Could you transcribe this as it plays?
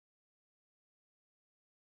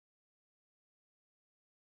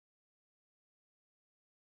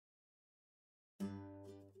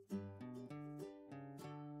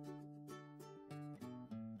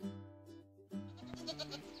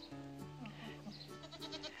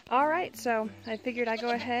Alright, so I figured I'd go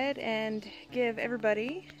ahead and give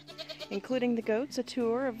everybody, including the goats, a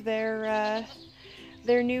tour of their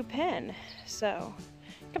new pen. So,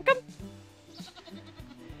 come!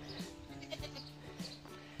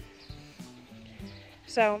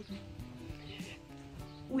 So,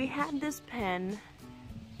 we had this pen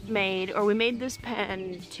made, or we made this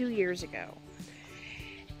pen 2 years ago.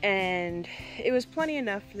 And it was plenty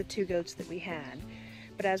enough for the 2 goats that we had.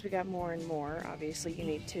 But as we got more and more, obviously you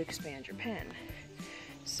need to expand your pen.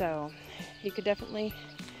 So you could definitely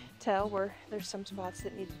tell where there's some spots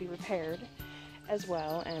that need to be repaired as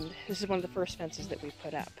well, and this is one of the first fences that we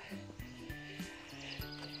put up.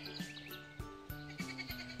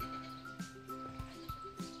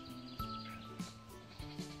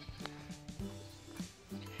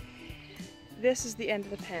 This is the end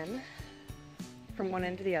of the pen from one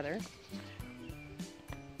end to the other.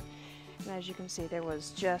 And as you can see, there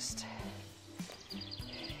was just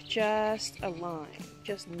a line,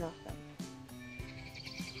 just nothing.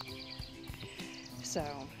 So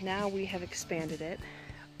now we have expanded it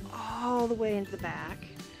all the way into the back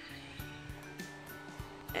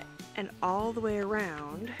and all the way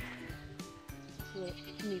around so it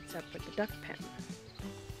meets up with the duck pen.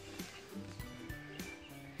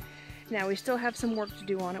 Now we still have some work to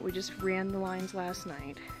do on it. We just ran the lines last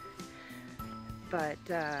night, but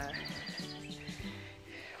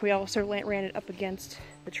we also ran it up against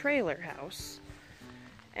the trailer house,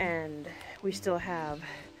 and we still have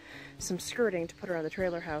some skirting to put around the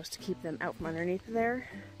trailer house to keep them out from underneath there.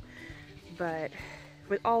 But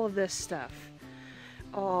with all of this stuff,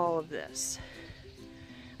 all of this,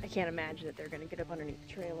 I can't imagine that they're going to get up underneath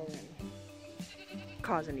the trailer and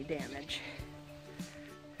cause any damage.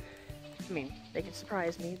 I mean, they can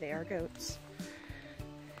surprise me, they are goats.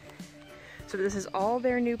 So this is all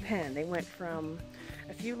their new pen. They went from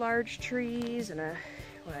a few large trees and a,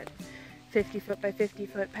 50-foot by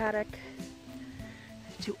 50-foot paddock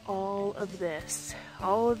to all of this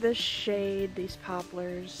shade, these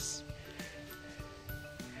poplars.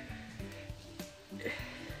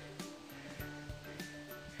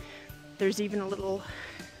 There's even a little,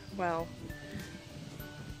 well,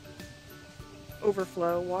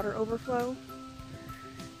 water overflow,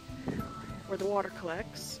 where the water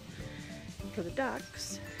collects for the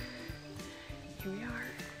ducks. Here we are.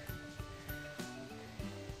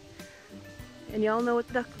 And y'all know what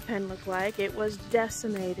the duck pen looked like. It was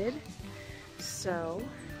decimated. So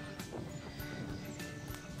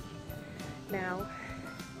now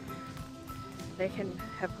they can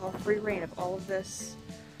have all free reign of all of this.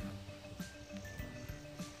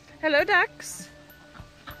 Hello, ducks.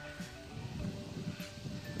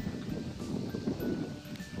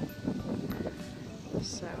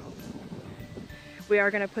 So we are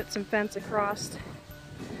going to put some fence across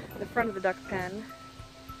the front of the duck pen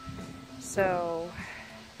so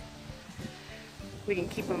we can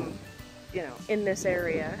keep them, you know, in this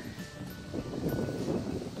area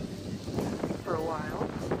for a while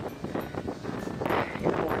in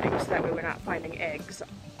the morning, so that way we're not finding eggs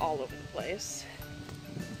all over the place.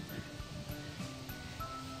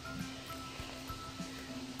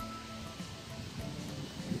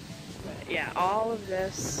 But yeah, all of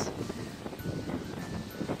this,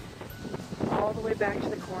 all the way back to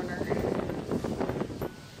the corner.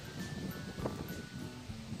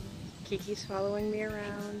 Kiki's following me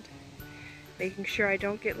around, making sure I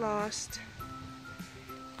don't get lost.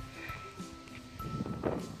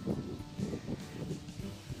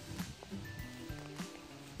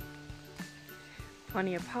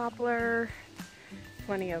 Plenty of poplar,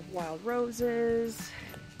 plenty of wild roses.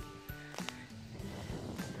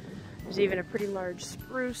 There's even a pretty large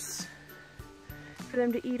spruce for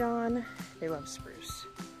them to eat on. They love spruce.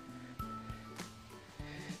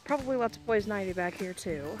 Probably lots of poison ivy back here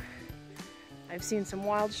too. I've seen some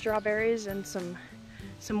wild strawberries and some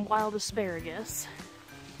wild asparagus.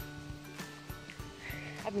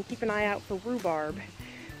 I've been keeping an eye out for rhubarb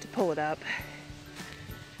to pull it up,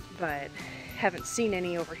 but haven't seen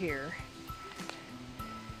any over here.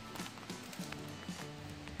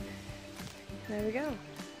 There we go.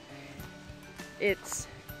 It's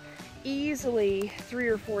easily 3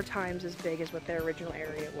 or 4 times as big as what their original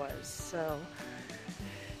area was, so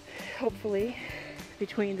hopefully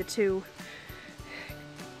between the two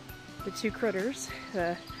critters,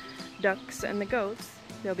 the ducks and the goats,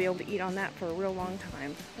 they'll be able to eat on that for a real long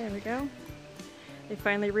time. There we go. They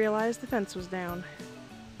finally realized the fence was down.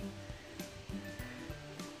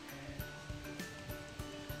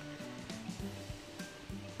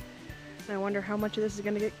 I wonder how much of this is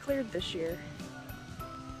going to get cleared this year.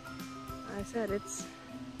 I said it's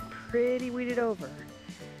pretty weeded over,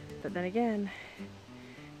 but then again,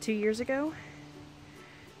 2 years ago,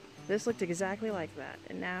 this looked exactly like that.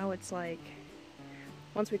 And now it's like,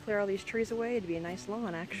 once we clear all these trees away, it'd be a nice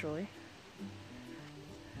lawn, actually.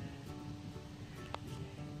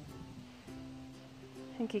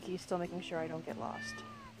 And Kiki's still making sure I don't get lost.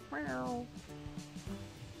 Meow.